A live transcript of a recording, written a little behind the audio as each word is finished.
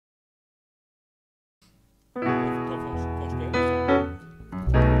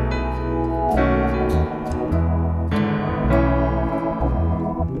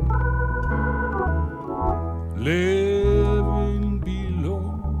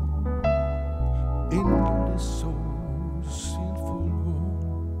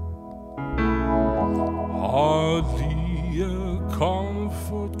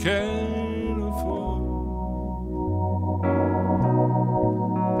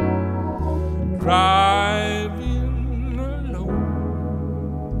driving alone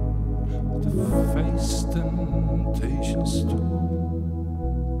to face temptations too.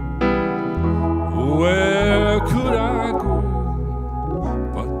 Where could I go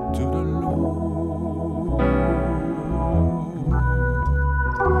but to the Lord?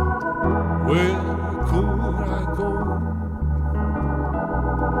 Where could I go?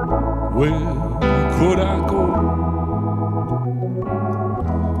 Where could I go?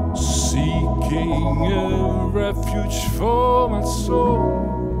 Seeking a refuge for my soul.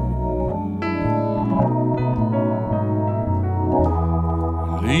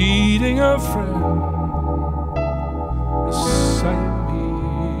 Leading a friend to save me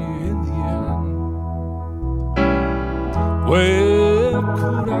in the end. Where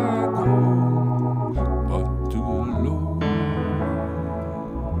could I go but to the Lord?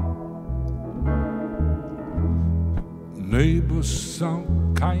 Neighbors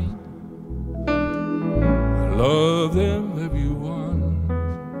sound kind, I love them everyone.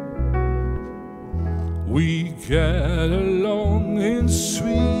 We get along in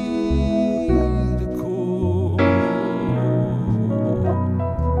sweet accord.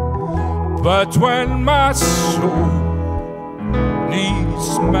 But when my soul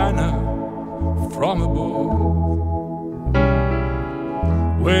needs manna from above,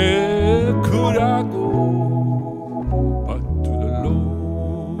 where could I go but to the Lord?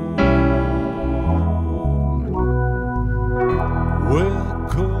 Where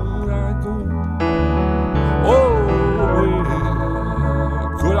could I go? Oh, where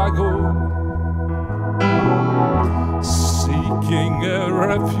could I go? Seeking a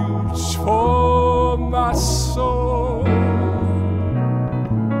refuge for my soul.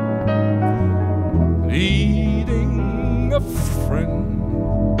 Needing a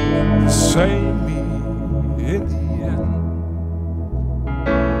friend to save me in the end.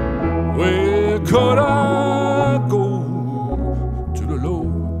 Where could I go to the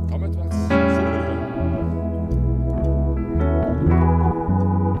Lord? Kom et vers.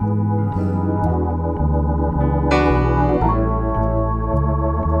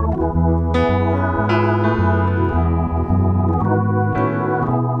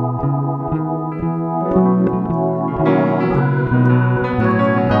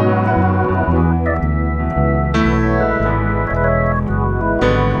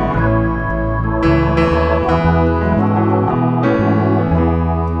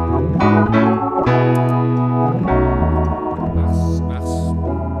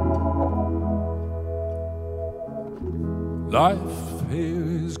 Life here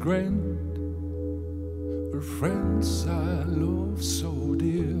is grand, with friends I love so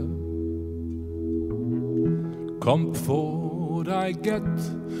dear. Comfort I get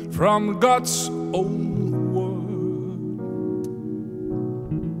from God's own word.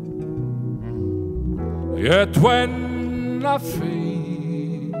 Yet when I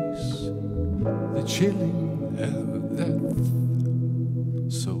face the chilling of death,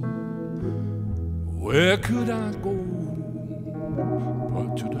 so where could I go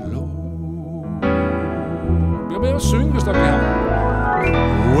but to the Lord? Jeg vil synge, hvis der bliver.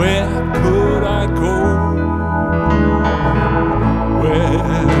 Where could I go?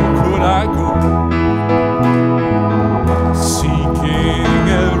 Where could I go? Seeking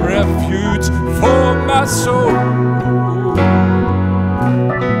a refuge for my soul.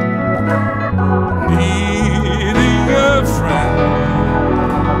 Needing a friend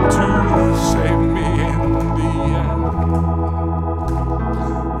to save me in the end.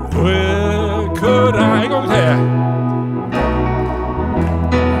 Where could I go there?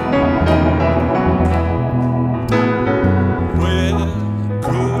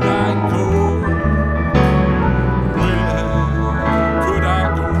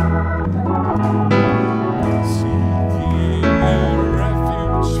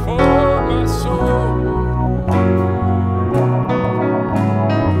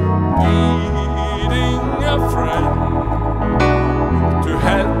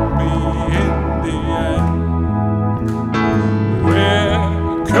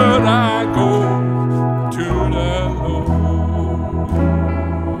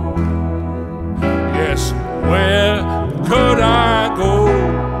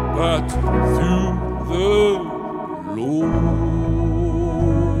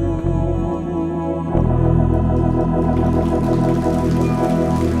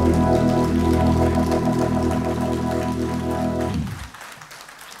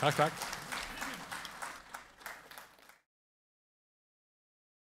 Tak.